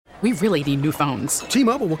We really need new phones.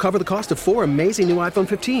 T-Mobile will cover the cost of 4 amazing new iPhone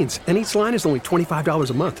 15s, and each line is only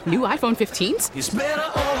 $25 a month. New iPhone 15s? It's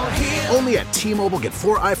better over here. Only at T-Mobile, get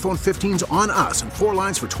 4 iPhone 15s on us and 4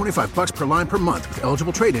 lines for $25 per line per month with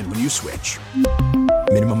eligible trade-in when you switch.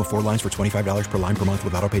 Minimum of 4 lines for $25 per line per month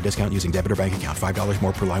with autopay discount using debit or bank account. $5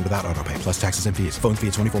 more per line without autopay, plus taxes and fees. Phone fee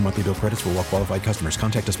at 24 monthly bill credits for well-qualified customers.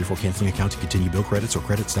 Contact us before canceling account to continue bill credits or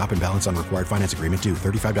credit stop and balance on required finance agreement due.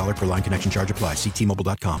 $35 per line connection charge applies. See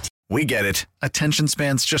T-Mobile.com. We get it. Attention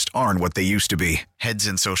spans just aren't what they used to be. Heads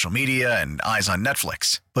in social media and eyes on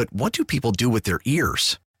Netflix. But what do people do with their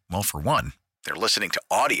ears? Well, for one, they're listening to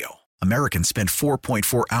audio. Americans spend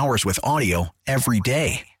 4.4 hours with audio every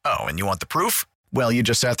day. Oh, and you want the proof? Well, you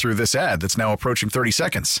just sat through this ad that's now approaching 30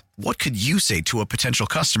 seconds. What could you say to a potential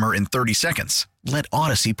customer in 30 seconds? Let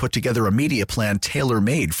Odyssey put together a media plan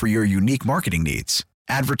tailor-made for your unique marketing needs.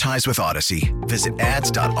 Advertise with Odyssey. Visit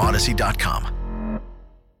ads.odyssey.com.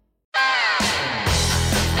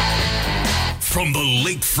 From the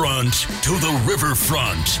lakefront to the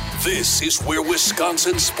riverfront, this is where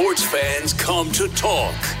Wisconsin sports fans come to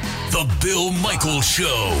talk. The Bill Michaels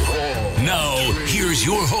Show. Now, here's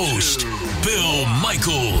your host, Bill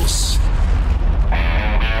Michaels.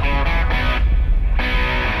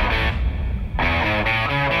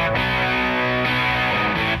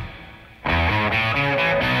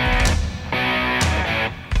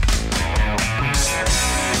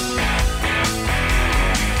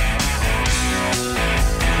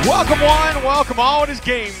 Welcome one, welcome all. It is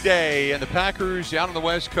game day, and the Packers out on the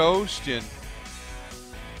West Coast. And,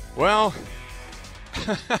 well,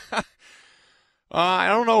 I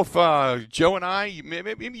don't know if Joe and I,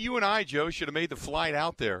 maybe you and I, Joe, should have made the flight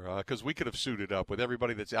out there because we could have suited up with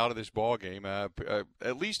everybody that's out of this ball game.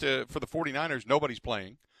 At least for the 49ers, nobody's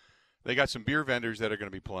playing. They got some beer vendors that are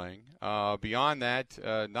going to be playing. Beyond that,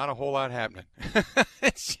 not a whole lot happening.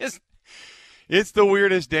 It's the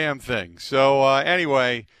weirdest damn thing. So,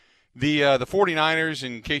 anyway, the 49ers,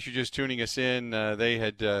 in case you're just tuning us in, they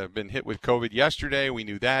had been hit with COVID yesterday. We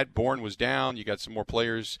knew that. Bourne was down. You got some more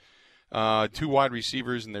players, 2 wide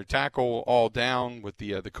receivers and their tackle all down with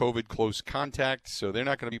the COVID close contact. So they're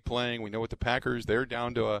not going to be playing. We know with the Packers, they're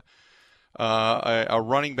down to a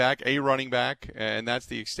running back, and that's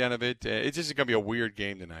the extent of it. It's just going to be a weird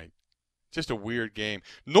game tonight. Just a weird game.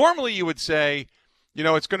 Normally you would say, you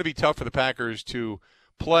know, it's going to be tough for the Packers to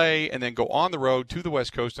play and then go on the road to the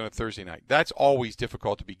West Coast on a Thursday night. That's always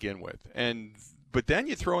difficult to begin with. But then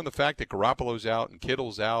you throw in the fact that Garoppolo's out and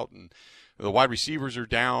Kittle's out and the wide receivers are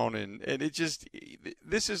down, and it just –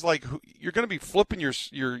 this is like you're going to be flipping your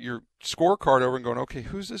scorecard over and going, okay,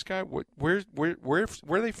 who's this guy? Where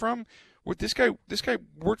are they from? This guy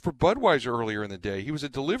worked for Budweiser earlier in the day. He was a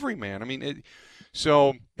delivery man. I mean,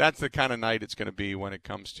 so that's the kind of night it's going to be when it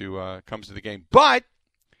comes to the game. But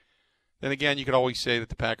then again, you could always say that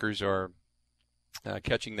the Packers are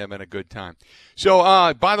catching them at a good time. So,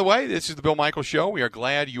 by the way, this is the Bill Michaels Show. We are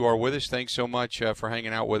glad you are with us. Thanks so much for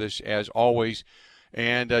hanging out with us as always.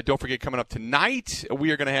 And don't forget, coming up tonight,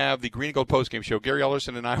 we are going to have the Green and Gold postgame show. Gary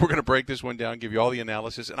Ellerson and I, we're going to break this one down, give you all the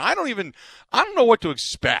analysis. And I don't know what to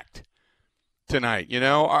expect tonight. You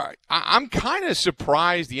know, I'm kind of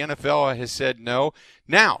surprised the NFL has said no.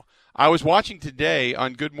 Now, I was watching today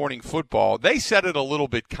on Good Morning Football. They said it a little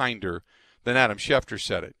bit kinder than Adam Schefter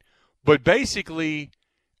said it. But basically,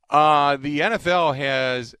 the NFL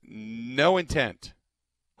has no intent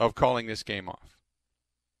of calling this game off.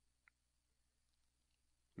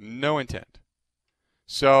 No intent.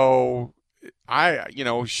 So,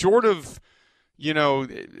 short of,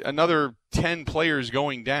 another 10 players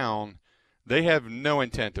going down, they have no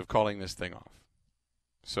intent of calling this thing off.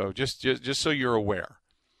 So just so you're aware.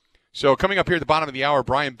 So coming up here at the bottom of the hour,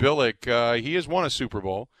 Brian Billick, he has won a Super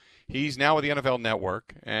Bowl. He's now with the NFL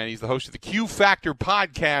Network, and he's the host of the Q Factor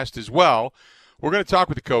podcast as well. We're going to talk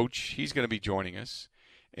with the coach. He's going to be joining us.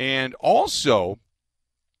 And also,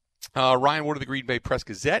 Ryan Wood of the Green Bay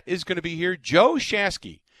Press-Gazette is going to be here. Joe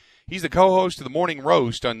Shasky, he's the co-host of the Morning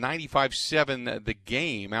Roast on 95.7 The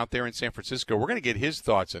Game out there in San Francisco. We're going to get his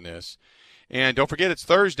thoughts on this. And don't forget, it's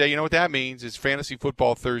Thursday. You know what that means. It's Fantasy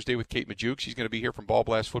Football Thursday with Kate Majuk. She's going to be here from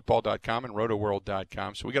ballblastfootball.com and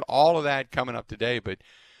rotoworld.com. So we got all of that coming up today. But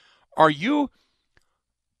are you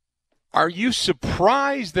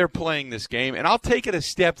surprised they're playing this game? And I'll take it a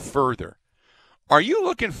step further. Are you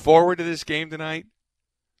looking forward to this game tonight?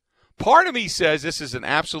 Part of me says this is an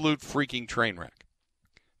absolute freaking train wreck.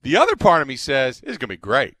 The other part of me says this is going to be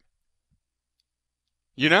great.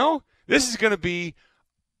 You know, this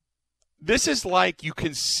is like you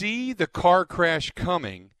can see the car crash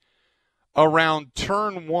coming around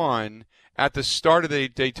turn 1, at the start of the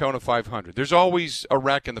Daytona 500. There's always a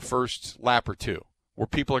wreck in the first lap or two where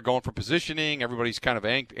people are going for positioning. Everybody's kind of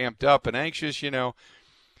amped up and anxious, you know.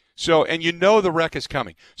 So, and you know the wreck is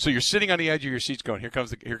coming. So you're sitting on the edge of your seats going, here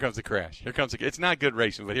comes the crash. It's not good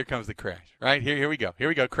racing, but here comes the crash, right? Here we go,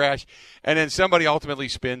 crash. And then somebody ultimately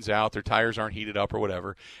spins out. Their tires aren't heated up or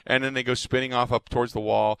whatever. And then they go spinning off up towards the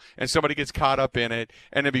wall, and somebody gets caught up in it.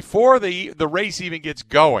 And then before the race even gets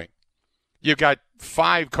going, you've got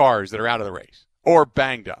 5 cars that are out of the race or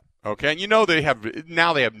banged up, okay? And you know they have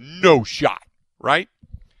no shot, right?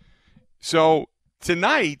 So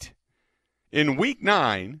tonight, in Week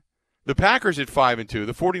 9, the Packers at 5-2,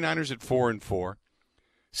 the 49ers at 4-4,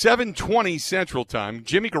 7:20 Central Time.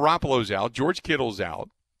 Jimmy Garoppolo's out, George Kittle's out.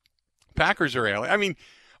 Packers are out. I mean,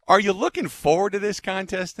 are you looking forward to this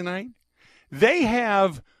contest tonight? They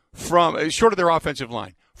have, from short of their offensive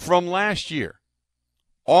line, from last year,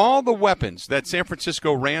 all the weapons that San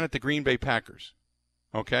Francisco ran at the Green Bay Packers.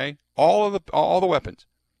 Okay, all the weapons.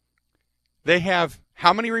 They have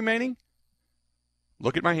how many remaining?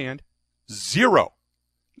 Look at my hand. 0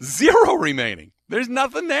 remaining. There's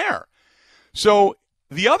nothing there. So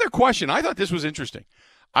the other question, I thought this was interesting.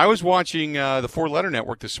 I was watching the 4-Letter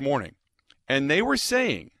Network this morning, and they were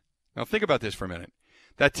saying, now think about this for a minute,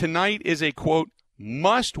 that tonight is a, quote,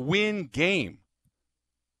 must-win game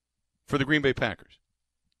for the Green Bay Packers.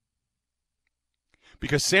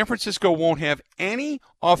 Because San Francisco won't have any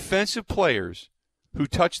offensive players who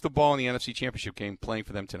touched the ball in the NFC Championship game playing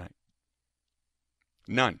for them tonight.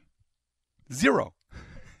 None. 0.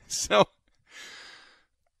 So,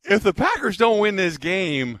 if the Packers don't win this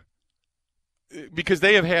game, because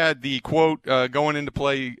they have had the, quote, going into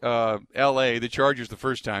play L.A., the Chargers the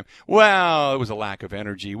first time, well, it was a lack of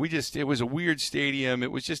energy. It was a weird stadium.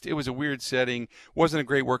 It was a weird setting. Wasn't a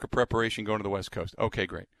great work of preparation going to the West Coast. Okay,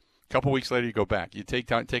 great. A couple weeks later, you go back. You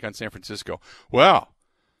take on San Francisco. Well,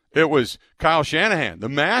 it was Kyle Shanahan, the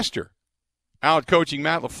master, out coaching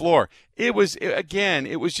Matt LaFleur. It was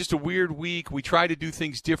just a weird week. We tried to do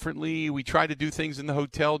things differently. We tried to do things in the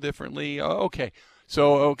hotel differently. Okay.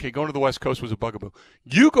 So, going to the West Coast was a bugaboo.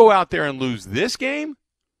 You go out there and lose this game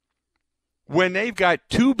when they've got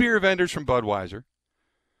 2 beer vendors from Budweiser.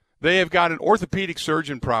 They have got an orthopedic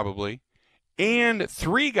surgeon probably and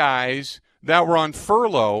 3 guys that were on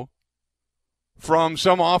furlough from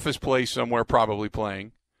some office place somewhere probably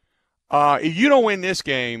playing. If you don't win this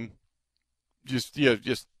game, just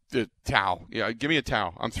the towel. Yeah, give me a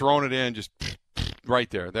towel. I'm throwing it in just right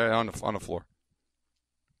there on the floor.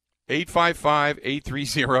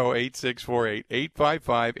 855-830-8648.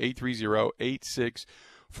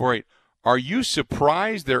 855-830-8648. Are you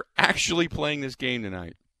surprised they're actually playing this game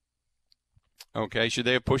tonight? Okay, should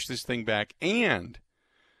they have pushed this thing back? And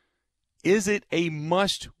is it a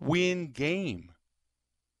must-win game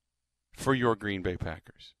for your Green Bay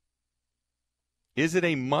Packers? Is it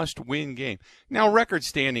a must-win game? Now, record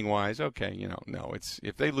standing-wise, okay, no.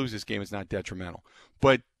 If they lose this game, it's not detrimental.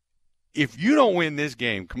 But if you don't win this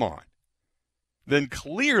game, come on, then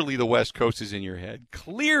clearly the West Coast is in your head.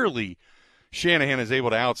 Clearly Shanahan is able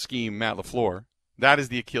to out-scheme Matt LaFleur. That is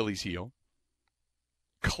the Achilles heel.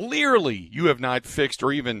 Clearly you have not fixed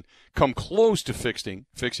or even come close to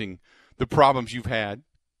fixing the problems you've had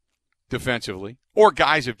defensively, or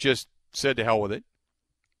guys have just said to hell with it.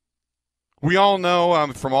 We all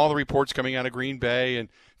know from all the reports coming out of Green Bay and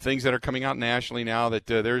things that are coming out nationally now that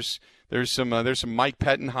there's some Mike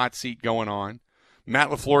Pettin hot seat going on. Matt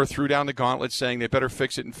LaFleur threw down the gauntlet saying they better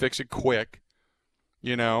fix it and fix it quick,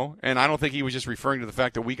 And I don't think he was just referring to the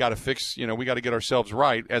fact that we got to fix, we got to get ourselves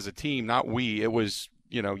right as a team, not we. It was,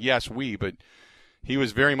 yes, we, but he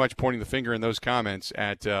was very much pointing the finger in those comments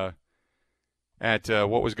at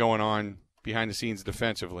what was going on behind the scenes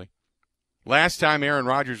defensively. Last time Aaron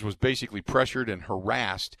Rodgers was basically pressured and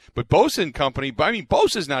harassed, but Bosa and company,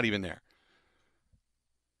 Bosa's not even there.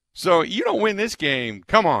 So you don't win this game,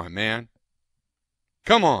 come on, man.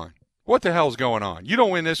 Come on. What the hell's going on? You don't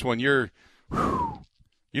win this one, you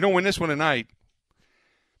don't win this one tonight.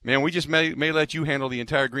 Man, we just may let you handle the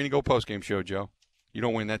entire Green and Gold postgame show, Joe. You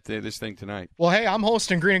don't win this thing tonight. Well, hey, I'm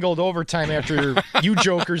hosting Green and Gold Overtime after you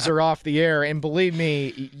jokers are off the air, and believe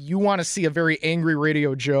me, you want to see a very angry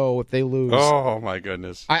Radio Joe if they lose. Oh, my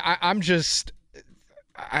goodness.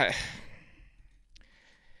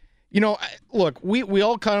 Look, we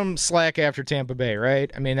all come slack after Tampa Bay, right?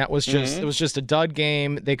 I mean, that was just it was just a dud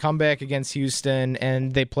game. They come back against Houston,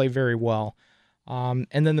 and they play very well. And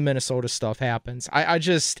then the Minnesota stuff happens.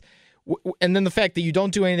 And then the fact that you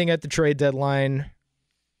don't do anything at the trade deadline,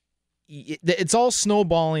 it's all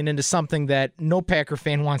snowballing into something that no Packer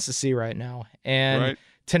fan wants to see right now. And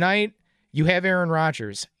tonight, You have Aaron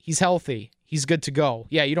Rodgers. He's healthy. He's good to go.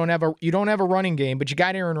 Yeah, you don't have a running game, but you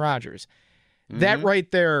got Aaron Rodgers. That right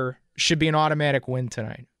there should be an automatic win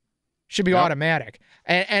tonight. Should be automatic.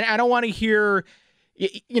 And I don't want to hear,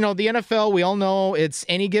 the NFL, we all know it's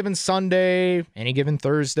any given Sunday, any given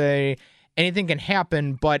Thursday, anything can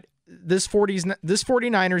happen, but this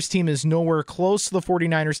 49ers team is nowhere close to the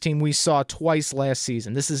 49ers team we saw twice last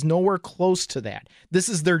season. This is nowhere close to that. This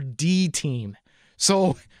is their D team.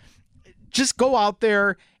 So just go out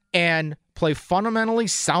there and play fundamentally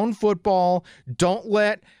sound football. Don't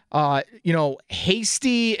let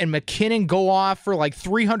Hasty and McKinnon go off for like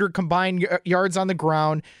 300 combined yards on the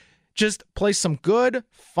ground. Just play some good,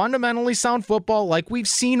 fundamentally sound football like we've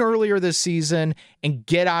seen earlier this season and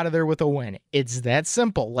get out of there with a win. It's that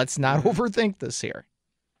simple. Let's not overthink this here.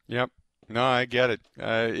 Yep. No, I get it.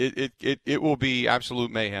 It will be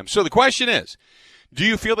absolute mayhem. So the question is, do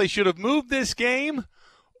you feel they should have moved this game?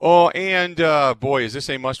 Oh, and boy, is this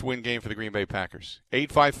a must-win game for the Green Bay Packers.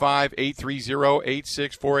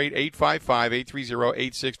 855-830-8648,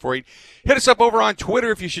 855-830-8648. Hit us up over on Twitter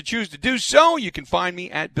if you should choose to do so. You can find me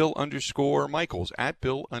at Bill_Michaels, at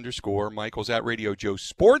Bill_Michaels, at Radio Joe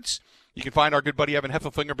Sports. You can find our good buddy Evan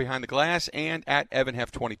Heffelfinger behind the glass and at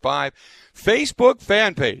EvanHeff25. Facebook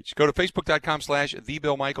fan page. Go to facebook.com/The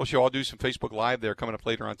Bill Michaels Show. I'll do some Facebook Live there coming up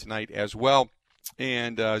later on tonight as well.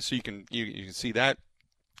 And so you can see that.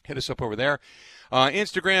 Hit us up over there.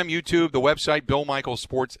 Instagram, YouTube, the website,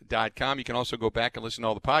 BillMichaelSports.com. You can also go back and listen to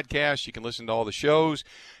all the podcasts. You can listen to all the shows.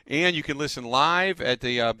 And you can listen live at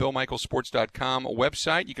the BillMichaelSports.com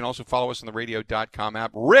website. You can also follow us on the Radio.com app.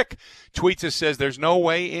 Rick tweets us, says, there's no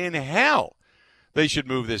way in hell they should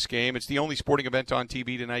move this game. It's the only sporting event on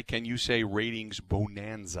TV tonight. Can you say ratings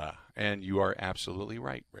bonanza? And you are absolutely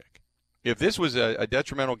right, Rick. If this was a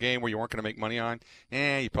detrimental game where you weren't going to make money on,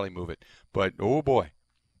 you'd probably move it. But, oh, boy.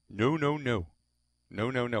 No.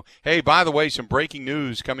 Hey, by the way, some breaking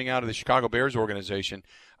news coming out of the Chicago Bears organization.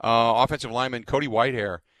 Offensive lineman Cody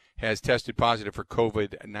Whitehair has tested positive for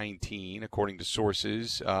COVID-19, according to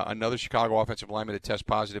sources. Another Chicago offensive lineman to test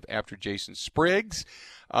positive after Jason Spriggs.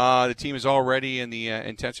 The team is already in the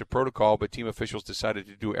intensive protocol, but team officials decided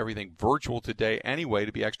to do everything virtual today anyway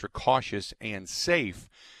to be extra cautious and safe.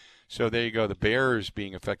 So there you go, the Bears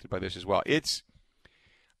being affected by this as well.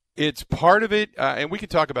 It's part of it, and we can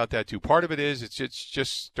talk about that too. Part of it is it's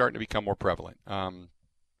just starting to become more prevalent.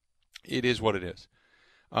 It is what it is.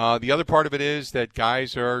 The other part of it is that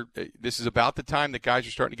this is about the time that guys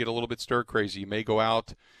are starting to get a little bit stir crazy. You may go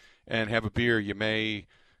out and have a beer. You may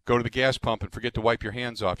go to the gas pump and forget to wipe your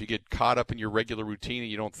hands off. You get caught up in your regular routine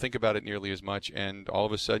and you don't think about it nearly as much, and all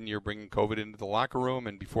of a sudden you're bringing COVID into the locker room,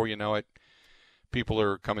 and before you know it, people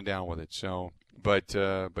are coming down with it. So, but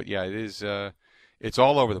yeah, it is. It's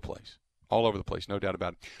all over the place. All over the place, no doubt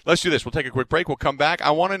about it. Let's do this. We'll take a quick break. We'll come back.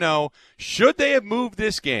 I want to know, should they have moved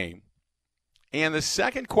this game? And the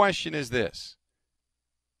second question is this.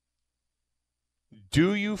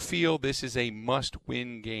 Do you feel this is a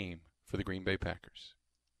must-win game for the Green Bay Packers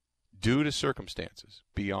due to circumstances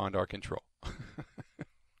beyond our control?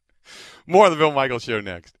 More of the Bill Michaels Show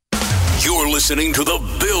next. You're listening to the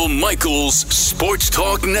Bill Michaels Sports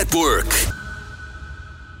Talk Network.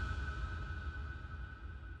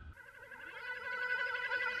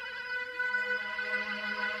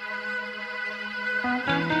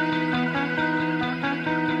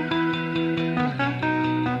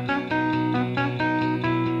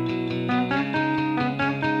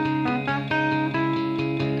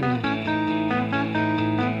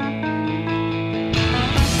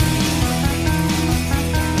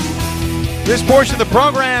 This portion of the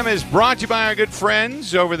program is brought to you by our good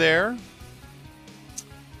friends over there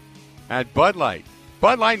at Bud Light.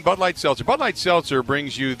 Bud Light and Bud Light Seltzer. Bud Light Seltzer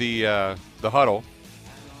brings you the huddle.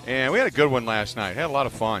 And we had a good one last night. Had a lot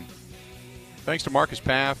of fun. Thanks to Marcus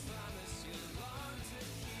Paff.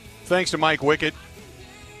 Thanks to Mike Wickett.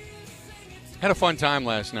 Had a fun time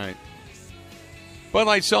last night. Bud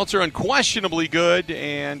Light Seltzer unquestionably good.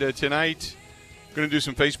 And tonight, going to do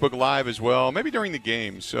some Facebook Live as well, maybe during the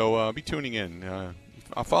game. So be tuning in.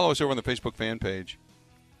 Follow us over on the Facebook fan page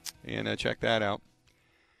and check that out.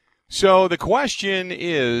 So the question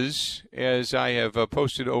is, as I have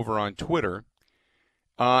posted over on Twitter,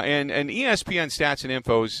 and ESPN Stats and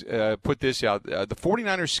Infos put this out. The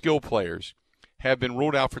 49ers skill players have been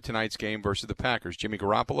ruled out for tonight's game versus the Packers. Jimmy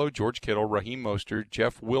Garoppolo, George Kittle, Raheem Mostert,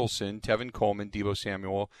 Jeff Wilson, Tevin Coleman, Deebo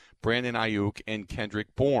Samuel, Brandon Ayuk, and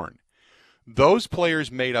Kendrick Bourne. Those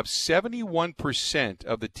players made up 71%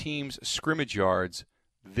 of the team's scrimmage yards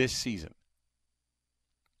this season.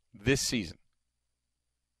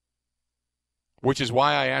 Which is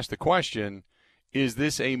why I asked the question, Is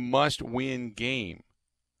this a must-win game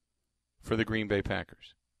for the Green Bay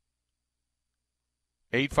Packers?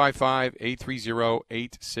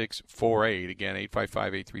 855-830-8648. Again,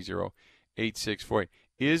 855-830-8648.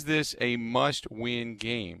 Is this a must-win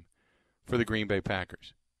game for the Green Bay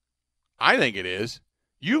Packers? I think it is.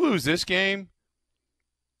 You lose this game,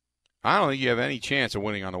 I don't think you have any chance of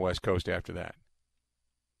winning on the West Coast after that.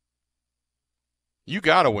 You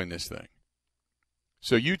got to win this thing.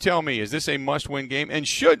 So you tell me, is this a must-win game? And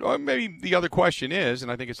should, or maybe the other question is,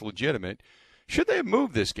 and I think it's legitimate, should they have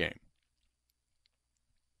moved this game?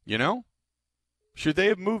 You know? Should they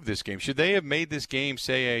have moved this game? Should they have made this game,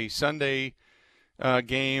 say, a Sunday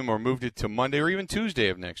game or moved it to Monday or even Tuesday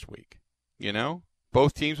of next week? You know?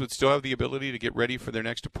 Both teams would still have the ability to get ready for their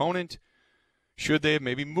next opponent. Should they have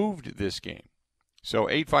maybe moved this game? So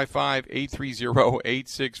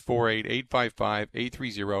 855-830-8648,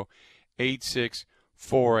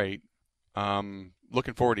 855-830-8648.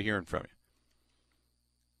 Looking forward to hearing from you.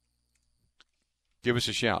 Give us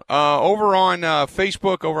a shout. Over on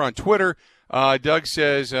Facebook, over on Twitter, Doug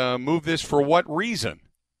says, move this for what reason?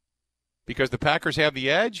 Because the Packers have the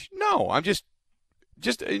edge? No, I'm just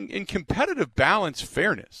in competitive balance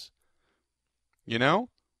fairness. You know?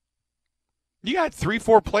 You got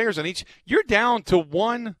 3-4 players on each. You're down to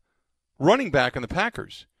one running back on the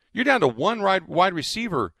Packers. You're down to one wide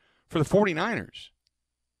receiver for the 49ers.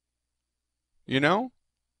 You know?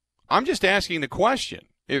 I'm just asking the question.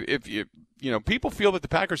 If people feel that the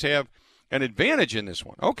Packers have an advantage in this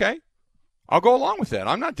one, okay, I'll go along with that.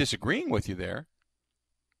 I'm not disagreeing with you there.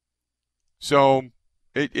 So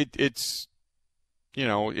it's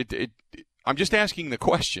I'm just asking the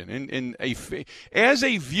question. As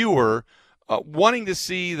a viewer, wanting to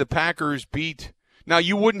see the Packers beat. Now,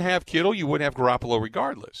 you wouldn't have Kittle, you wouldn't have Garoppolo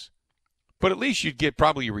regardless. But at least you'd get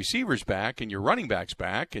probably your receivers back and your running backs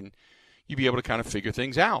back, and you'd be able to kind of figure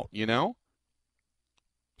things out, you know?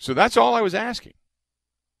 So that's all I was asking.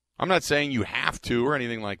 I'm not saying you have to or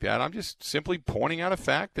anything like that. I'm just simply pointing out a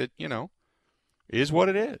fact that, is what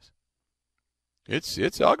it is.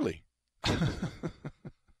 It's ugly.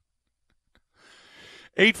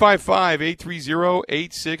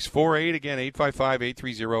 855-830-8648. Again,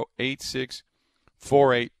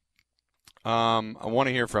 855-830-8648. I want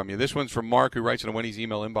to hear from you. This one's from Mark, who writes in a Wendy's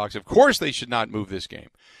email inbox. Of course they should not move this game.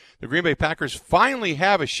 The Green Bay Packers finally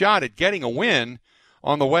have a shot at getting a win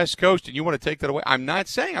on the West Coast, and you want to take that away. I'm not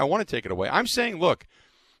saying I want to take it away. I'm saying, look,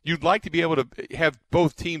 you'd like to be able to have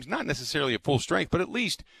both teams, not necessarily at full strength, but at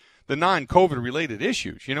least the non-COVID-related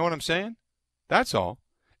issues. You know what I'm saying? That's all.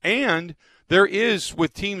 And there is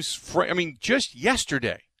with teams, just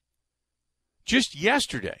yesterday, the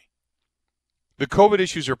COVID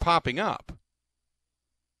issues are popping up.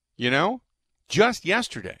 Just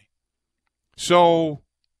yesterday. So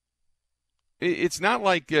it's not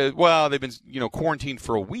like, they've been, quarantined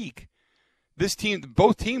for a week.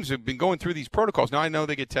 Both teams have been going through these protocols. Now, I know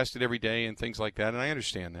they get tested every day and things like that, and I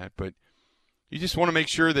understand that, but you just want to make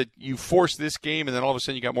sure that you force this game, and then all of a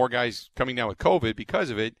sudden you got more guys coming down with COVID because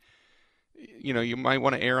of it. You might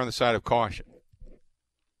want to err on the side of caution.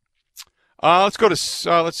 Let's go to,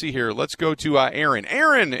 let's see here. Let's go to Aaron.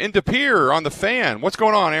 Aaron in De Pere on the Fan. What's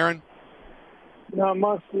going on, Aaron? Not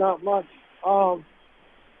much. To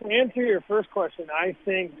answer your first question, I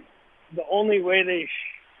think the only way they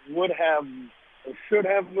should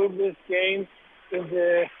have moved this game is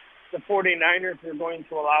if the 49ers are going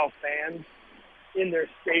to allow fans in their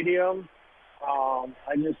stadium. I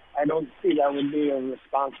don't see that would be a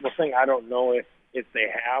responsible thing. I don't know if they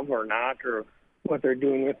have or not, or what they're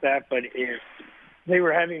doing with that, but if they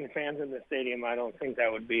were having fans in the stadium, I don't think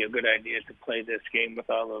that would be a good idea to play this game with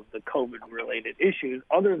all of the COVID-related issues.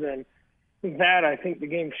 Other than that, I think the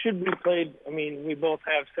game should be played. We both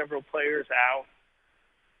have several players out,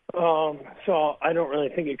 so I don't really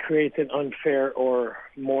think it creates an unfair or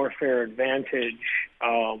more fair advantage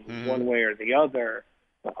one way or the other.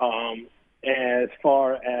 As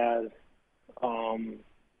far as,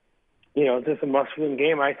 is this a must-win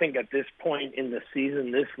game? I think at this point in the season,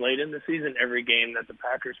 this late in the season, every game that the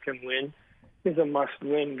Packers can win is a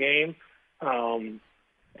must-win game.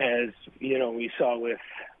 As, we saw with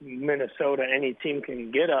Minnesota, any team can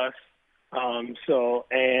get us. And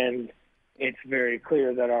it's very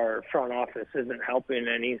clear that our front office isn't helping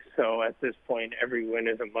any. So at this point, every win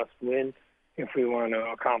is a must-win if we want to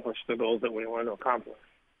accomplish the goals that we want to accomplish.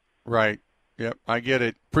 Right. Yep, I get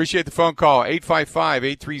it. Appreciate the phone call.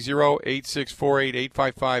 855-830-8648,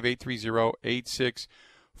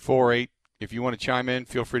 855-830-8648. If you want to chime in,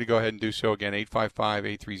 feel free to go ahead and do so. Again,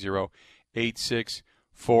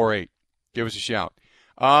 855-830-8648. Give us a shout.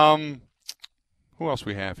 Who else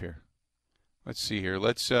we have here? Let's see here.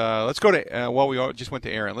 Let's go to we just went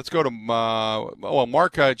to Aaron. Let's go to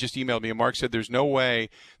Mark just emailed me, and Mark said there's no way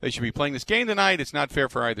they should be playing this game tonight. It's not fair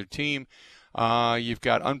for either team. You've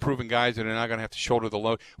got unproven guys that are not going to have to shoulder the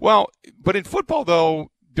load. Well, but in football,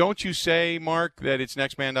 though, don't you say, Mark, that it's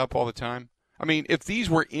next man up all the time? I mean, if these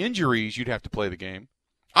were injuries, you'd have to play the game.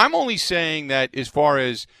 I'm only saying that as far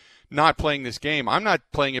as not playing this game, I'm not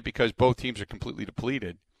playing it because both teams are completely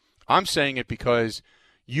depleted. I'm saying it because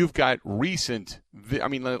you've got recent,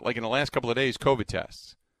 like in the last couple of days, COVID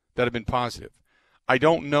tests that have been positive. I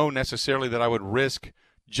don't know necessarily that I would risk,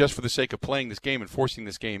 just for the sake of playing this game and forcing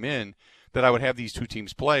this game in, that I would have these two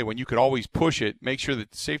teams play when you could always push it, make sure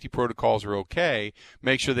that the safety protocols are okay,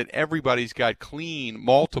 make sure that everybody's got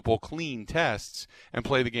multiple clean tests, and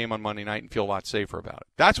play the game on Monday night and feel a lot safer about it.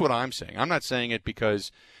 That's what I'm saying. I'm not saying it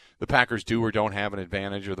because the Packers do or don't have an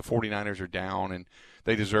advantage, or the 49ers are down and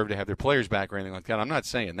they deserve to have their players back or anything like that. I'm not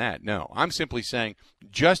saying that, no. I'm simply saying,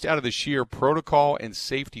 just out of the sheer protocol and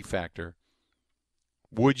safety factor,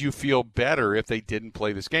 would you feel better if they didn't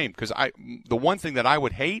play this game? Because the one thing that I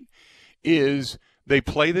would hate is they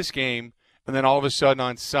play this game, and then all of a sudden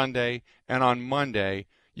on Sunday and on Monday,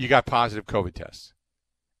 you got positive COVID tests,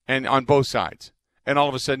 and on both sides. And all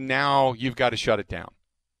of a sudden now you've got to shut it down.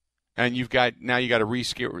 And you got to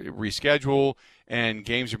reschedule, and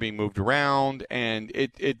games are being moved around, and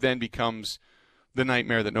it then becomes the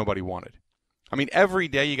nightmare that nobody wanted. I mean, every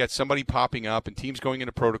day you got somebody popping up and teams going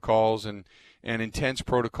into protocols and intense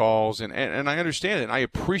protocols, and I understand it. And I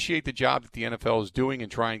appreciate the job that the NFL is doing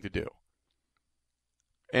and trying to do.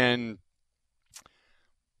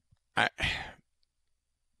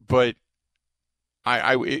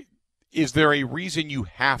 Is there a reason you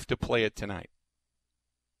have to play it tonight?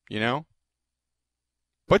 You know?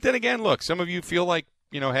 But then again, look, some of you feel like,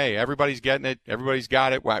 hey, everybody's getting it. Everybody's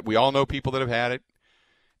got it. We all know people that have had it.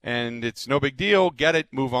 And it's no big deal. Get it,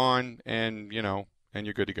 move on, and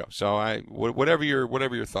you're good to go. So whatever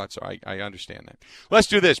your thoughts are, I understand that. Let's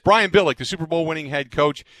do this. Brian Billick, the Super Bowl winning head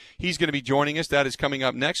coach, he's going to be joining us. That is coming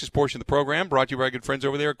up next. This portion of the program brought to you by our good friends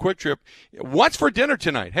over there at Quick Trip. What's for dinner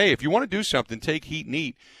tonight? Hey, if you want to do something, take heat and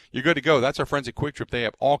eat, you're good to go. That's our friends at Quick Trip. They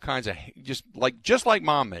have all kinds of, just like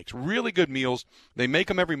Mom makes, really good meals. They make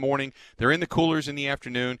them every morning. They're in the coolers in the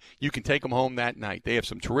afternoon. You can take them home that night. They have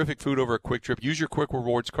some terrific food over at Quick Trip. Use your Quick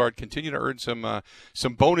Rewards card. Continue to earn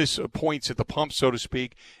some bonus points at the pump, so to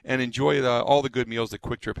speak, and enjoy all the good meals that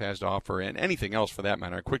Quick Trip has to offer, and anything else for that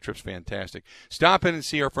matter. Quick Trip's fantastic. Stop in and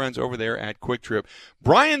see our friends over there at Quick Trip.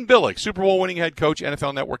 Brian Billick, Super Bowl winning head coach,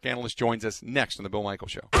 NFL Network analyst, joins us next on The Bill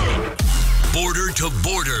Michaels Show. Border to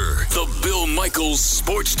Border, the Bill Michaels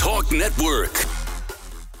Sports Talk Network.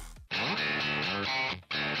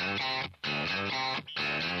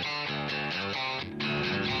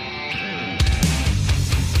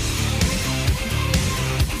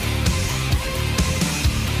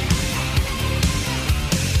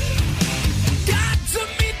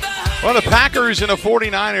 Well, the Packers and the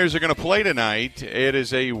 49ers are going to play tonight. It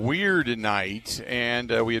is a weird night,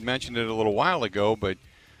 and we had mentioned it a little while ago, but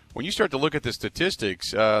when you start to look at the statistics,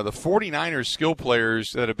 the 49ers skill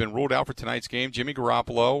players that have been ruled out for tonight's game, Jimmy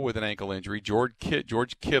Garoppolo with an ankle injury, George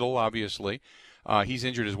Kittle, obviously. He's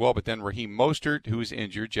injured as well, but then Raheem Mostert, who's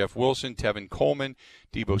injured, Jeff Wilson, Tevin Coleman,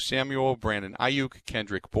 Deebo Samuel, Brandon Ayuk,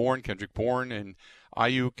 Kendrick Bourne, and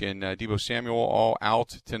Ayuk and Deebo Samuel all out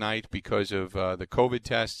tonight because of the COVID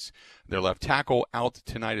tests. Their left tackle out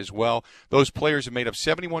tonight as well. Those players have made up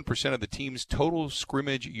 71% of the team's total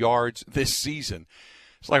scrimmage yards this season.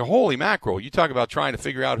 It's like, holy mackerel. You talk about trying to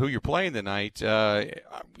figure out who you're playing tonight.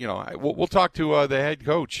 We'll talk to the head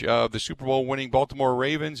coach of the Super Bowl winning Baltimore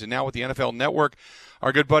Ravens, and now with the NFL Network,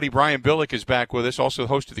 our good buddy Brian Billick is back with us, also the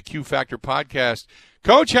host of the Q Factor podcast.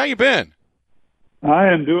 Coach, how you been? I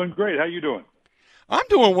am doing great. How you doing? I'm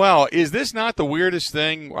doing well. Is this not the weirdest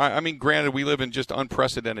thing? I mean, granted, we live in just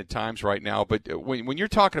unprecedented times right now, but when you're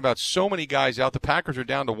talking about so many guys out, the Packers are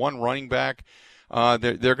down to one running back.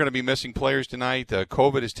 They're going to be missing players tonight.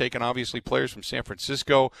 COVID has taken, obviously, players from San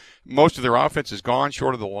Francisco. Most of their offense is gone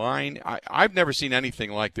short of the line. I've never seen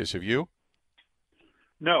anything like this. Have you?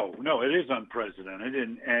 No, it is unprecedented.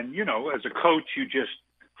 And as a coach, you just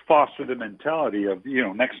foster the mentality of,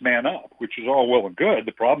 next man up, which is all well and good.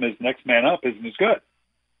 The problem is next man up isn't as good.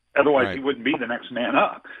 Otherwise, right. He wouldn't be the next man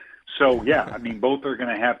up. So, yeah, I mean, both are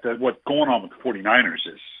going to have to – what's going on with the 49ers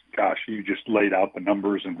is, gosh, you just laid out the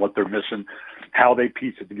numbers and what they're missing, how they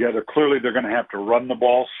piece it together. Clearly, they're going to have to run the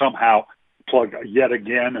ball somehow, plug yet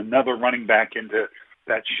again another running back into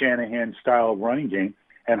that Shanahan-style running game,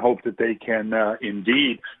 and hope that they can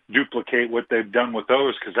indeed duplicate what they've done with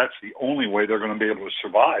those, because that's the only way they're going to be able to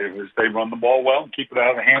survive is they run the ball well and keep it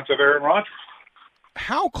out of the hands of Aaron Rodgers.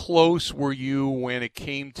 how close were you when it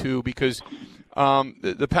came to, because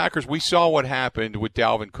the Packers, we saw what happened with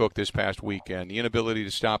Dalvin Cook this past weekend, the inability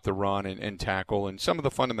to stop the run and tackle and some of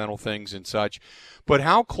the fundamental things and such. But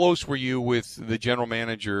how close were you with the general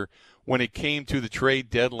manager when it came to the trade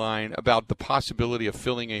deadline about the possibility of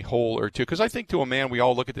filling a hole or two? Because I think to a man, we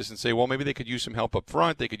all look at this and say, well, maybe they could use some help up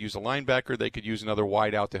front. They could use a linebacker. They could use another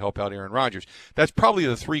wideout to help out Aaron Rodgers. That's probably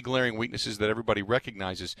the three glaring weaknesses that everybody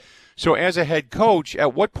recognizes. So as a head coach,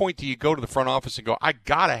 at what point do you go to the front office and go, I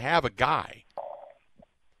got to have a guy?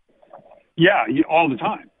 Yeah, all the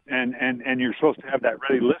time. And you're supposed to have that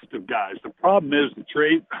ready list of guys. The problem is the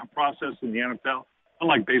trade process in the NFL,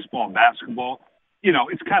 unlike baseball and basketball,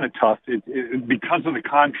 it's kind of tough because of the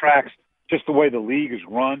contracts, just the way the league is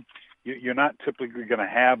run. You're not typically going to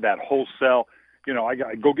have that wholesale, I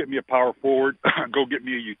got go get me a power forward, go get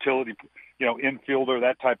me a utility, infielder,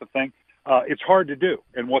 that type of thing. It's hard to do,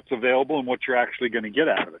 and what's available and what you're actually going to get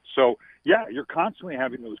out of it. So, yeah, you're constantly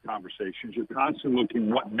having those conversations. You're constantly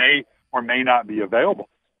looking what may or may not be available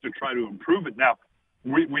to try to improve it. Now,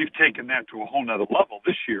 we've taken that to a whole nother level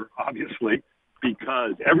this year, obviously,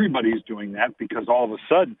 because everybody's doing that, because all of a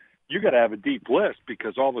sudden you got to have a deep list,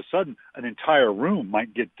 because all of a sudden an entire room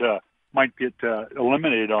might get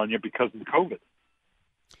eliminated on you because of COVID.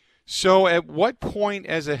 So at what point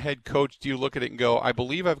as a head coach do you look at it and go, I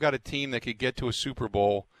believe I've got a team that could get to a Super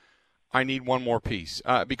Bowl. I need one more piece.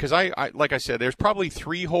 Because I like I said, there's probably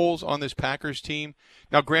 3 holes on this Packers team.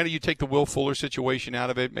 Now, granted, you take the Will Fuller situation out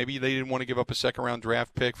of it. Maybe they didn't want to give up a second-round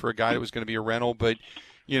draft pick for a guy that was going to be a rental, but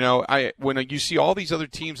when you see all these other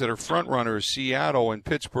teams that are front runners, Seattle and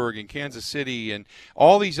Pittsburgh and Kansas City and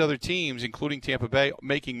all these other teams, including Tampa Bay,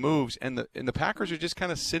 making moves, and the Packers are just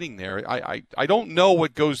kind of sitting there. I don't know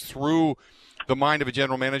what goes through the mind of a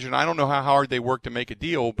general manager, and I don't know how hard they work to make a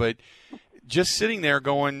deal, but just sitting there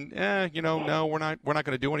going, no, we're not going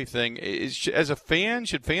to do anything. As a fan,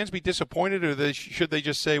 should fans be disappointed, or should they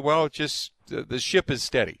just say, well, it's just the ship is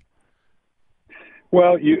steady?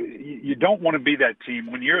 Well, you don't want to be that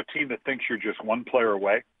team. When you're a team that thinks you're just one player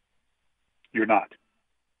away, you're not.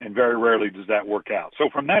 And very rarely does that work out. So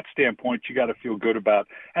from that standpoint, you got to feel good about.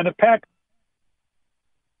 And the Pack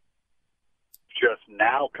just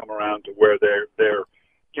now come around to where they're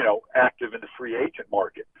active in the free agent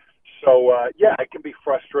market. So it can be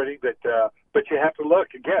frustrating that, but you have to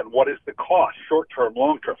look again. What is the cost, short term,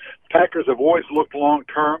 long term? Packers have always looked long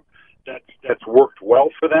term. That's worked well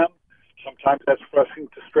for them. Sometimes that's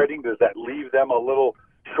frustrating. Does that leave them a little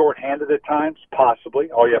short-handed at times?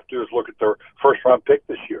 Possibly. All you have to do is look at their first-round pick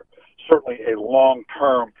this year. Certainly a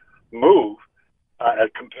long-term move as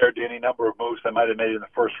compared to any number of moves they might have made in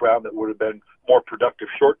the first round that would have been more productive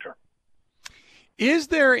short-term. Is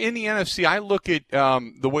there in the NFC, I look at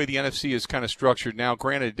the way the NFC is kind of structured now.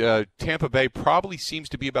 Granted, Tampa Bay probably seems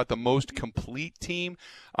to be about the most complete team.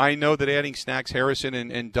 I know that adding Snacks Harrison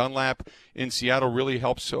and Dunlap in Seattle really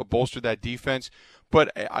helps bolster that defense.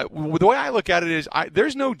 But the way I look at it is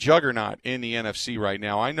there's no juggernaut in the NFC right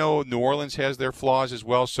now. I know New Orleans has their flaws as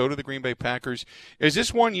well. So do the Green Bay Packers. Is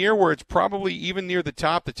this one year where it's probably even near the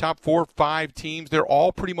top 4 or 5 teams, they're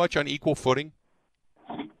all pretty much on equal footing?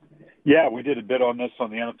 Yeah, we did a bit on this on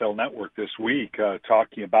the NFL Network this week,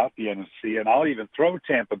 talking about the NFC, and I'll even throw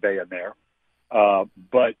Tampa Bay in there.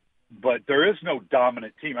 But there is no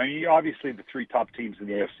dominant team. I mean, obviously the 3 top teams in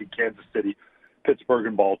the AFC, Kansas City, Pittsburgh,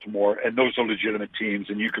 and Baltimore, and those are legitimate teams,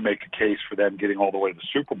 and you can make a case for them getting all the way to the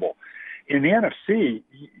Super Bowl. In the NFC,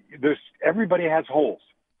 everybody has holes.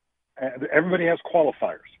 Everybody has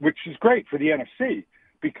qualifiers, which is great for the NFC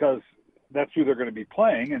because that's who they're going to be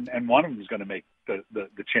playing, and one of them is going to make the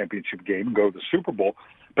championship game and go to the Super Bowl,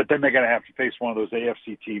 but then they're going to have to face one of those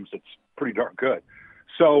AFC teams that's pretty darn good.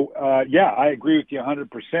 So, I agree with you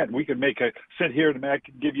 100%. We could sit here and I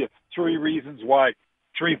could give you 3 reasons why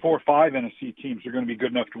 3, 4, 5 NFC teams are going to be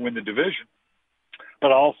good enough to win the division,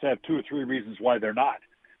 but I also have 2 or 3 reasons why they're not.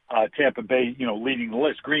 Tampa Bay, leading the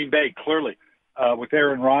list. Green Bay, clearly, with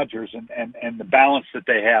Aaron Rodgers and the balance that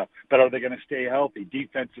they have, but are they going to stay healthy?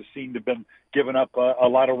 Defenses seem to have been giving up a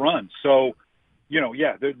lot of runs. So,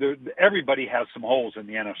 everybody has some holes in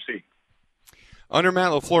the NFC. Under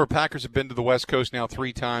Matt LaFleur, Packers have been to the West Coast now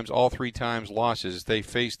 3 times, all 3 times losses. They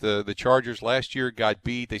faced the Chargers last year, got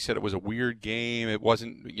beat. They said it was a weird game. It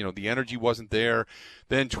wasn't, the energy wasn't there.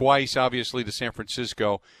 Then twice, obviously, to San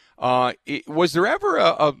Francisco. Was there ever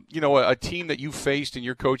a team that you faced in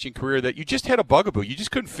your coaching career that you just had a bugaboo? You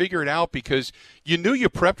just couldn't figure it out because you knew you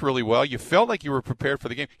prepped really well. You felt like you were prepared for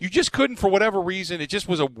the game. You just couldn't, for whatever reason. It just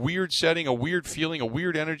was a weird setting, a weird feeling, a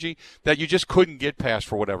weird energy that you just couldn't get past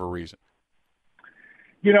for whatever reason.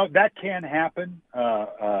 That can happen.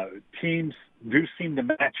 Teams do seem to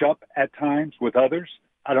match up at times with others.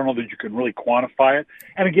 I don't know that you can really quantify it.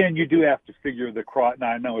 And again, you do have to figure the cross. Now,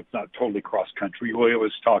 I know it's not totally cross country. We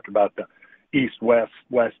always talk about the east-west,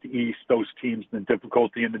 west-east, those teams, and the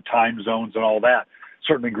difficulty in the time zones and all that.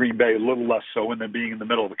 Certainly Green Bay, a little less so, and then being in the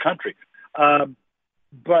middle of the country.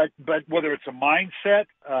 But whether it's a mindset,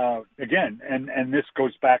 again, and this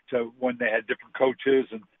goes back to when they had different coaches,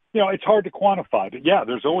 and it's hard to quantify. But yeah,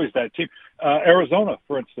 there's always that team. Arizona,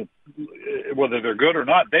 for instance, whether they're good or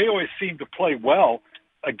not, they always seem to play well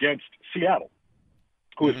against Seattle,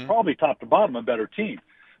 who is probably top to bottom a better team.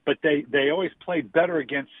 But they always play better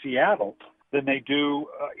against Seattle than they do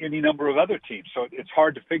any number of other teams. So it's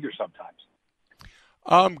hard to figure sometimes.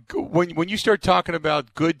 When you start talking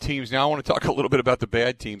about good teams, now I want to talk a little bit about the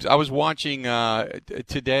bad teams. I was watching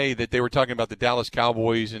today that they were talking about the Dallas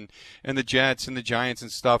Cowboys and the Jets and the Giants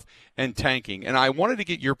and stuff and tanking. And I wanted to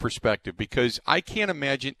get your perspective because I can't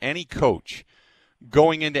imagine any coach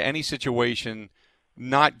going into any situation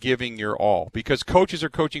not giving your all, because coaches are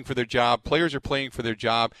coaching for their job, players are playing for their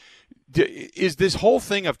job. Is this whole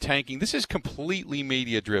thing of tanking, this is completely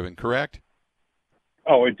media driven, correct?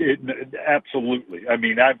 Oh, it absolutely. I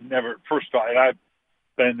mean, I've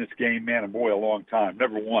been in this game, man and boy, a long time.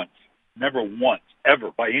 Never once,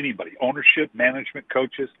 ever by anybody, ownership, management,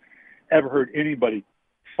 coaches, ever heard anybody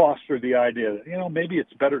foster the idea that, maybe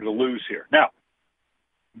it's better to lose here. Now,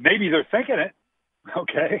 maybe they're thinking it.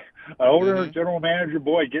 Okay, owner, general manager,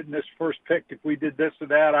 boy, getting this first pick, if we did this or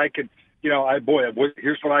that, I could,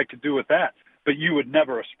 here's what I could do with that. But you would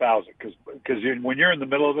never espouse it because when you're in the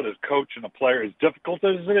middle of it as coach and a player, as difficult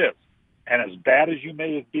as it is, and as bad as you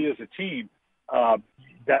may be as a team,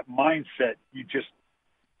 that mindset,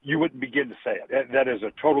 you wouldn't begin to say it. That is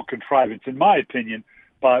a total contrivance, in my opinion,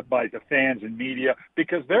 by the fans and media,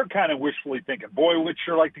 because they're kind of wishfully thinking, boy, we'd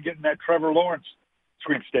sure like to get in that Trevor Lawrence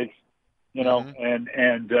sweepstakes. And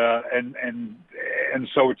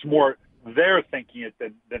so it's more they're thinking it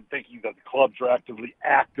than thinking that the clubs are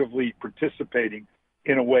actively participating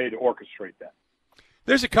in a way to orchestrate that.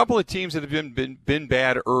 There's a couple of teams that have been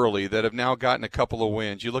bad early that have now gotten a couple of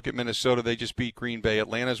wins. You look at Minnesota, they just beat Green Bay.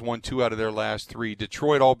 Atlanta's won 2 out of their last 3.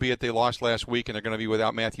 Detroit, albeit they lost last week, and they're going to be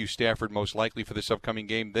without Matthew Stafford most likely for this upcoming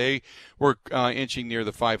game. They were inching near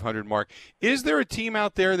the 500 mark. Is there a team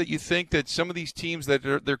out there that you think that some of these teams that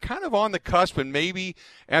they're kind of on the cusp, and maybe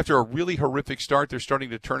after a really horrific start, they're starting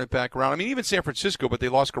to turn it back around? I mean, even San Francisco, but they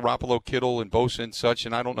lost Garoppolo, Kittle, and Bosa and such,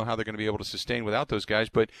 and I don't know how they're going to be able to sustain without those guys.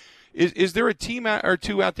 But is there a team or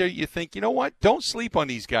two out there you think, you know what, don't sleep on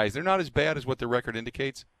these guys? They're not as bad as what their record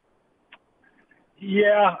indicates?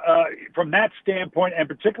 Yeah, from that standpoint, and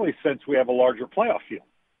particularly since we have a larger playoff field.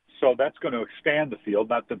 So that's going to expand the field,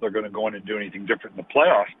 not that they're going to go in and do anything different in the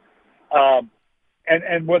playoffs.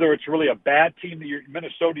 And whether it's really a bad team,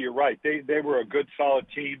 Minnesota, you're right. They were a good, solid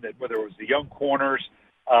team, that whether it was the young corners,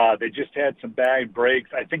 they just had some bad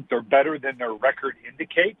breaks. I think they're better than their record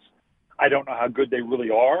indicates. I don't know how good they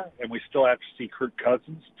really are, and we still have to see Kirk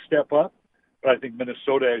Cousins step up. But I think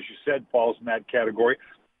Minnesota, as you said, falls in that category.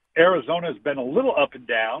 Arizona has been a little up and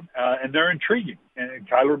down, and they're intriguing. And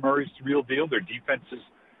Kyler Murray's the real deal. Their defense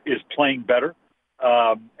is playing better.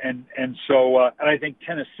 And I think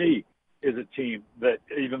Tennessee is a team that,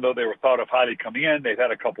 even though they were thought of highly coming in, they've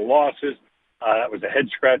had a couple losses. That was a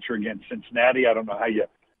head-scratcher against Cincinnati. I don't know how you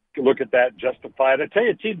look at that and justify it. I tell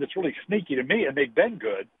you, a team that's really sneaky to me, and they've been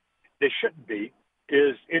good, they shouldn't be,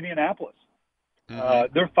 is Indianapolis.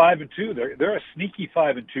 They're 5-2. They're a sneaky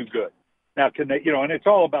 5-2 good. Now, can they? And it's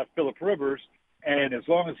all about Phillip Rivers. And as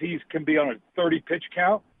long as he can be on a 30-pitch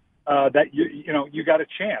count, that you got a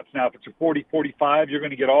chance. Now, if it's a 40-45, you're going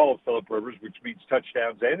to get all of Phillip Rivers, which means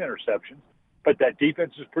touchdowns and interceptions. But that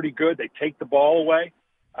defense is pretty good. They take the ball away.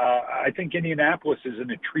 I think Indianapolis is an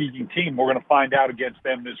intriguing team. We're going to find out against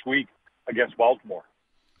them this week against Baltimore.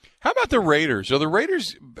 How about the Raiders? So the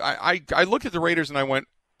Raiders, I looked at the Raiders and I went,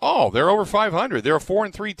 oh, they're over 500. They're a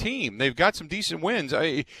 4-3 team. They've got some decent wins.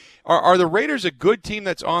 Are the Raiders a good team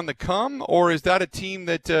that's on the come, or is that a team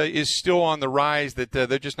that is still on the rise, that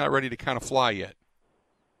they're just not ready to kind of fly yet?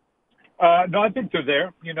 No, I think they're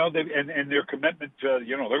there. And their commitment to,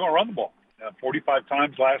 they're going to run the ball 45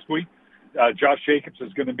 times last week. Josh Jacobs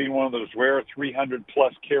is going to be one of those rare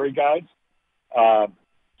 300-plus carry guys.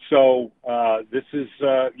 So this is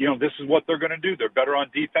what they're going to do. They're better on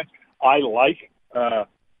defense. I like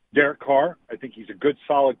Derek Carr. I think he's a good,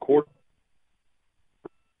 solid quarterback.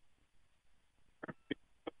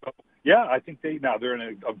 Yeah, I think they're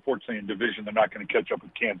unfortunately in division. They're not going to catch up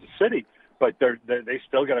with Kansas City, but they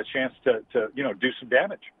still got a chance to do some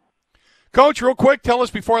damage. Coach, real quick, tell us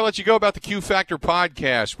before I let you go about the Q Factor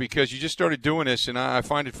podcast, because you just started doing this and I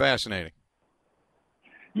find it fascinating.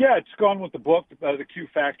 Yeah, it's gone with the book, The Q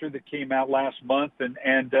Factor, that came out last month, and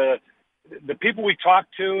the people we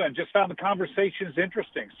talked to and just found the conversations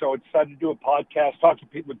interesting. So I decided to do a podcast, talking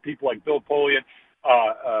with people like Bill Polian,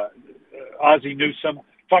 Ozzie Newsome,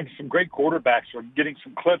 talking to some great quarterbacks, or getting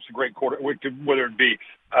some clips of great whether it be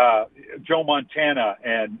Joe Montana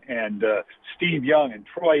and Steve Young and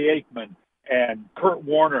Troy Aikman and Kurt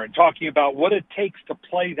Warner, and talking about what it takes to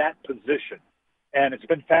play that position. And it's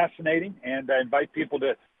been fascinating, and I invite people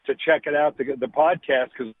to check it out, the podcast,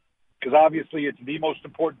 because obviously it's the most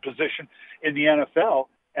important position in the NFL,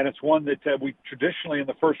 and it's one that we traditionally in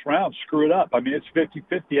the first round screw it up. I mean, it's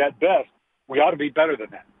 50-50 at best. We ought to be better than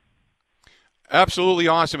that. Absolutely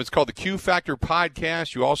awesome. It's called the Q Factor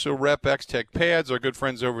Podcast. You also rep X-Tech Pads, our good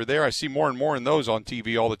friends over there. I see more and more in those on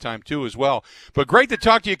TV all the time, too, as well. But great to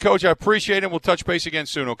talk to you, Coach. I appreciate it. We'll touch base again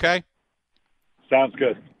soon, okay? Sounds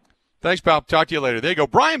good. Thanks, pal. Talk to you later. There you go.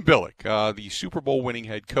 Brian Billick, the Super Bowl winning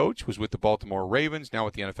head coach, was with the Baltimore Ravens, now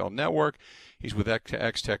with the NFL Network. He's with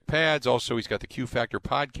X-Tech Pads. Also, he's got the Q Factor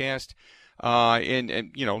Podcast.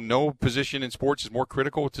 And you know, no position in sports is more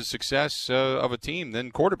critical to success of a team than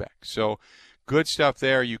quarterback. So good stuff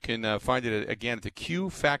there. You can find it, again, at the Q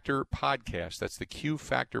Factor Podcast. That's the Q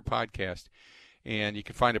Factor Podcast. And you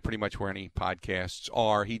can find it pretty much where any podcasts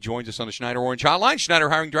are. He joins us on the Schneider Orange Hotline. Schneider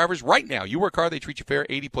hiring drivers right now. You work hard, they treat you fair.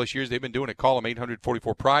 80-plus years they've been doing it. Call them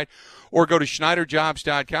 844-PRIDE or go to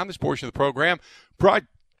SchneiderJobs.com. This portion of the program brought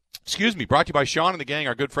to you by Sean and the gang,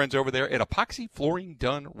 our good friends over there at Epoxy Flooring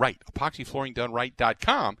Done Right.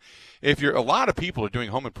 EpoxyFlooringDoneRight.com. A lot of people are doing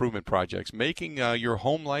home improvement projects, making your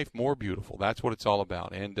home life more beautiful. That's what it's all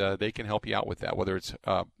about, and they can help you out with that. Whether it's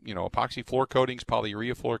epoxy floor coatings,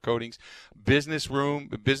 polyurea floor coatings, businesses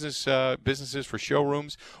for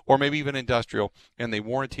showrooms, or maybe even industrial, and they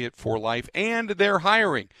warranty it for life. And they're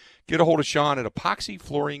hiring. Get a hold of Sean at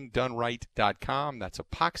EpoxyFlooringDoneRight.com. That's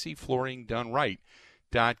EpoxyFlooringDoneRight.com.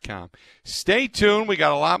 Stay tuned. We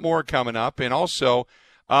got a lot more coming up. And also,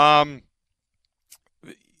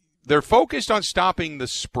 they're focused on stopping the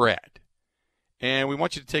spread. And we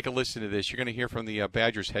want you to take a listen to this. You're going to hear from the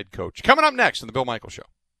Badgers head coach. Coming up next on The Bill Michaels Show.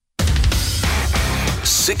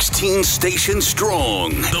 16 stations strong.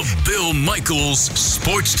 The Bill Michaels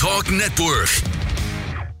Sports Talk Network.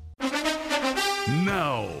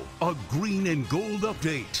 Now, a green and gold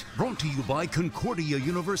update brought to you by Concordia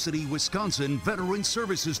University, Wisconsin Veteran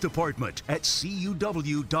Services Department at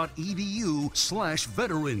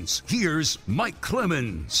cuw.edu/veterans. Here's Mike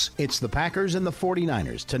Clemens. It's the Packers and the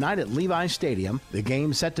 49ers tonight at Levi Stadium. The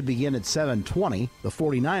game set to begin at 7:20. The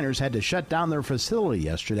 49ers had to shut down their facility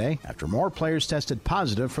yesterday after more players tested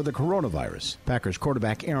positive for the coronavirus. Packers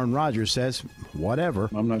quarterback Aaron Rodgers says, whatever.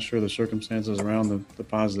 I'm not sure the circumstances around the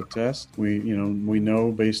positive test. We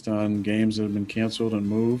know based on games that have been canceled and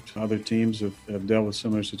moved, other teams have dealt with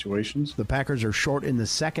similar situations. The Packers are short in the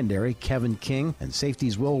secondary. Kevin King and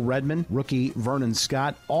safeties Will Redmond, rookie Vernon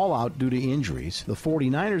Scott, all out due to injuries. The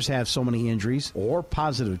 49ers have so many injuries or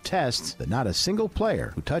positive tests that not a single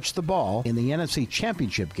player who touched the ball in the NFC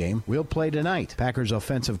Championship game will play tonight. Packers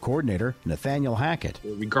offensive coordinator Nathaniel Hackett.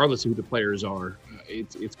 Regardless of who the players are,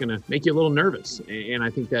 it's going to make you a little nervous. And I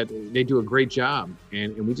think that they do a great job.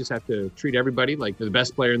 And we just have to treat everybody like they're the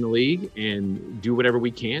best player in the league and do whatever we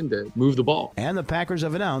can to move the ball. And the Packers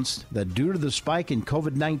have announced that due to the spike in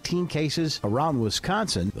COVID-19 cases around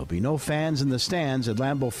Wisconsin, there'll be no fans in the stands at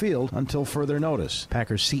Lambeau Field until further notice.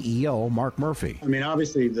 Packers CEO Mark Murphy. I mean,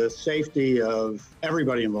 obviously the safety of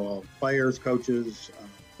everybody involved, players, coaches,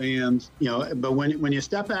 fans, but when you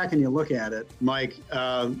step back and you look at it, Mike,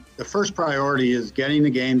 the first priority is getting the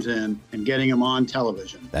games in and getting them on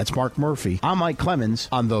television. That's Mark Murphy. I'm Mike Clemens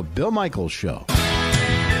on The Bill Michaels Show.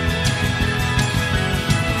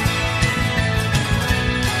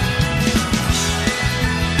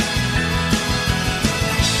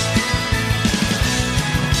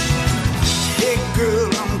 Hey girl,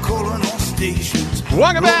 I'm calling all stations.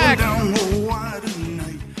 Welcome back.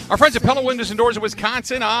 Our friends at Pella Windows and Doors of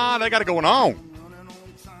Wisconsin, they got it going on.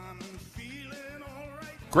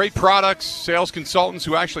 Great products, sales consultants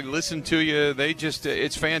who actually listen to you.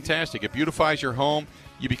 It's fantastic. It beautifies your home.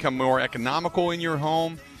 You become more economical in your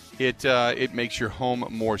home. It makes your home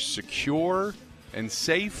more secure and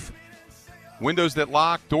safe. Windows that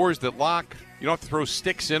lock, doors that lock. You don't have to throw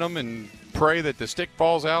sticks in them and pray that the stick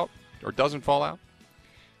falls out or doesn't fall out.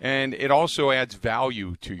 And it also adds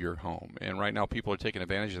value to your home. And right now people are taking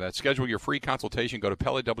advantage of that. Schedule your free consultation. Go to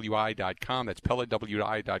PellaWI.com. That's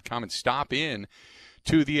PellaWI.com. And stop in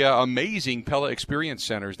to the amazing Pella Experience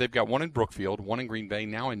Centers. They've got one in Brookfield, one in Green Bay,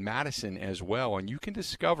 now in Madison as well. And you can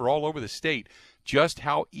discover all over the state just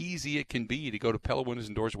how easy it can be to go to Pella Windows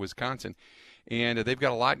and Doors of Wisconsin And they've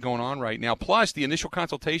got a lot going on right now. Plus, the initial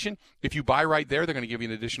consultation, if you buy right there, they're going to give you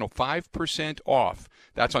an additional 5% off.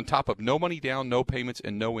 That's on top of no money down, no payments,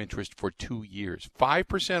 and no interest for 2 years.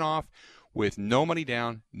 5% off with no money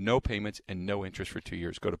down, no payments, and no interest for 2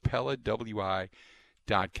 years. Go to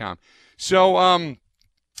PellaWI.com. So,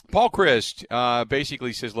 Paul Chryst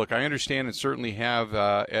basically says, look, I understand and certainly have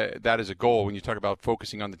that as a goal when you talk about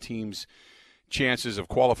focusing on the team's chances of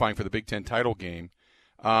qualifying for the Big Ten title game.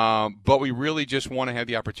 But we really just want to have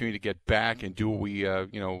the opportunity to get back and do what we,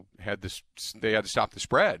 had this. They had to stop the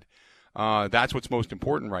spread. That's what's most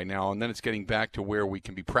important right now. And then it's getting back to where we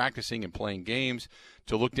can be practicing and playing games.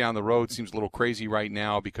 To look down the road seems a little crazy right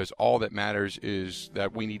now because all that matters is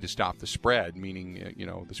that we need to stop the spread, meaning,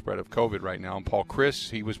 the spread of COVID right now. And Paul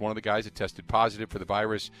Chryst, he was one of the guys that tested positive for the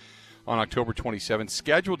virus on October 27th,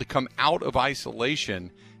 scheduled to come out of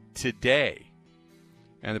isolation today.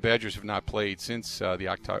 And the Badgers have not played since the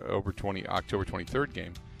October 23rd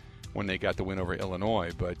game when they got the win over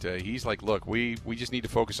Illinois. But he's like, look, we just need to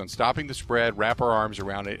focus on stopping the spread, wrap our arms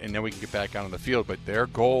around it, and then we can get back out on the field. But their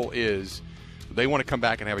goal is they want to come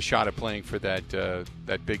back and have a shot at playing for that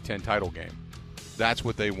Big Ten title game. That's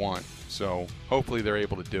what they want. So hopefully they're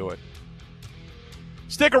able to do it.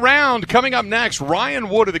 Stick around. Coming up next, Ryan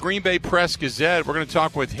Wood of the Green Bay Press-Gazette. We're going to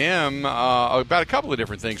talk with him about a couple of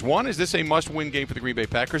different things. One, is this a must-win game for the Green Bay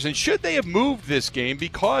Packers? And should they have moved this game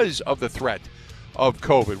because of the threat of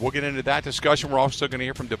COVID? We'll get into that discussion. We're also going to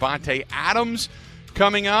hear from Davante Adams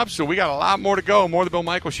coming up. So we got a lot more to go. More of the Bill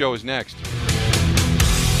Michaels Show is next.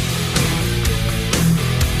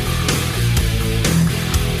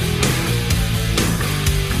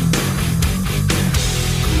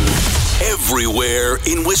 Everywhere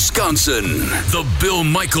in Wisconsin, the Bill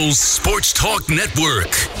Michaels Sports Talk Network.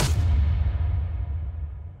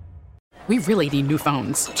 We really need new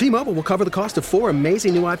phones. T-Mobile will cover the cost of 4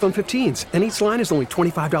 amazing new iPhone 15s, and each line is only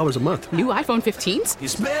 $25 a month. New iPhone 15s?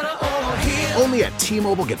 It's better over here. Only at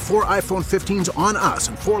T-Mobile, get 4 iPhone 15s on us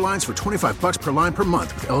and 4 lines for $25 per line per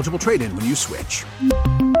month with eligible trade-in when you switch.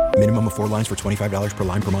 Minimum of 4 lines for $25 per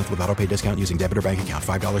line per month with autopay discount using debit or bank account.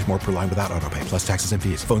 $5 more per line without autopay, plus taxes and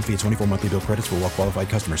fees. Phone fee at 24 monthly bill credits for well-qualified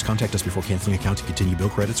customers. Contact us before canceling account to continue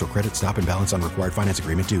bill credits or credit stop and balance on required finance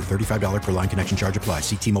agreement due. $35 per line connection charge applies.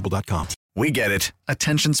 See T-Mobile.com. We get it.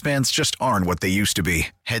 Attention spans just aren't what they used to be.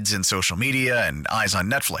 Heads in social media and eyes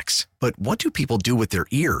on Netflix. But what do people do with their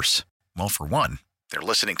ears? Well, for one, they're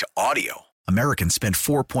listening to audio. Americans spend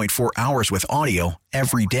 4.4 hours with audio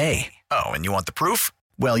every day. Oh, and you want the proof?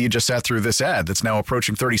 Well, you just sat through this ad that's now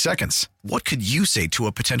approaching 30 seconds. What could you say to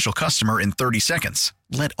a potential customer in 30 seconds?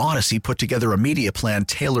 Let Odyssey put together a media plan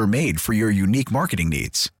tailor-made for your unique marketing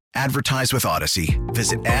needs. Advertise with Odyssey.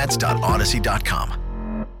 Visit ads.odyssey.com.